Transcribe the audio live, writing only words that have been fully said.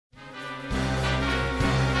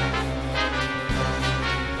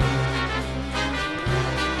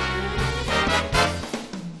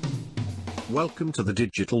Welcome to the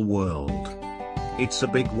digital world. It's a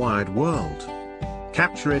big wide world.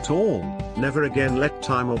 Capture it all, never again let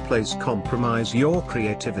time or place compromise your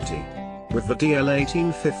creativity. With the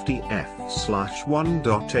DL18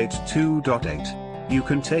 50f/1.8 you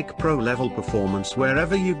can take pro-level performance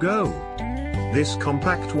wherever you go. This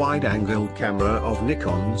compact wide-angle camera of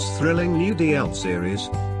Nikon's thrilling new DL series,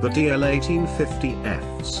 the DL18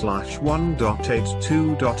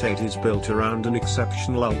 50f/1.8 is built around an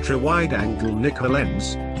exceptional ultra-wide-angle Nikon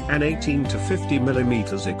lens, an 18 to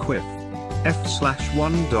 50mm equipped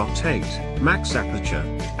f/1.8 max aperture,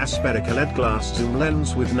 aspherical lead glass zoom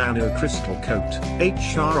lens with nano crystal coat,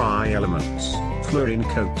 HRI elements, fluorine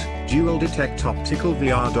coat, dual detect optical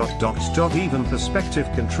VR ... even perspective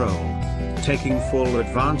control. Taking full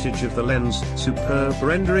advantage of the lens' superb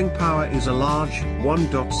rendering power is a large,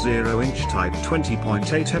 1.0-inch type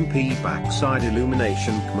 20.8MP backside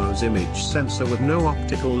illumination CMOS image sensor with no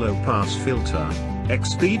optical low-pass filter,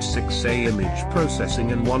 X-Speed 6A image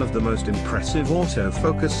processing and one of the most impressive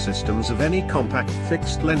autofocus systems of any compact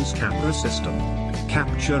fixed-lens camera system.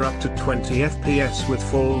 Capture up to 20 FPS with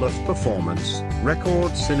full of performance,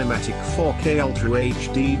 record cinematic 4K Ultra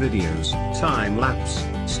HD videos, time-lapse,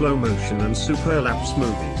 slow-motion and super-lapse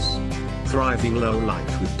movies. Thriving low light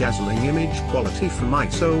with dazzling image quality from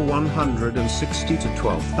ISO 160 to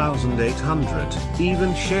 12800.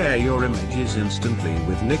 Even share your images instantly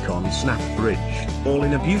with Nikon Snap Bridge, all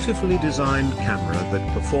in a beautifully designed camera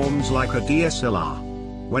that performs like a DSLR.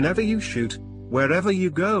 Whenever you shoot, wherever you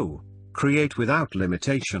go, create without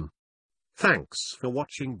limitation. Thanks for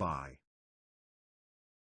watching. Bye.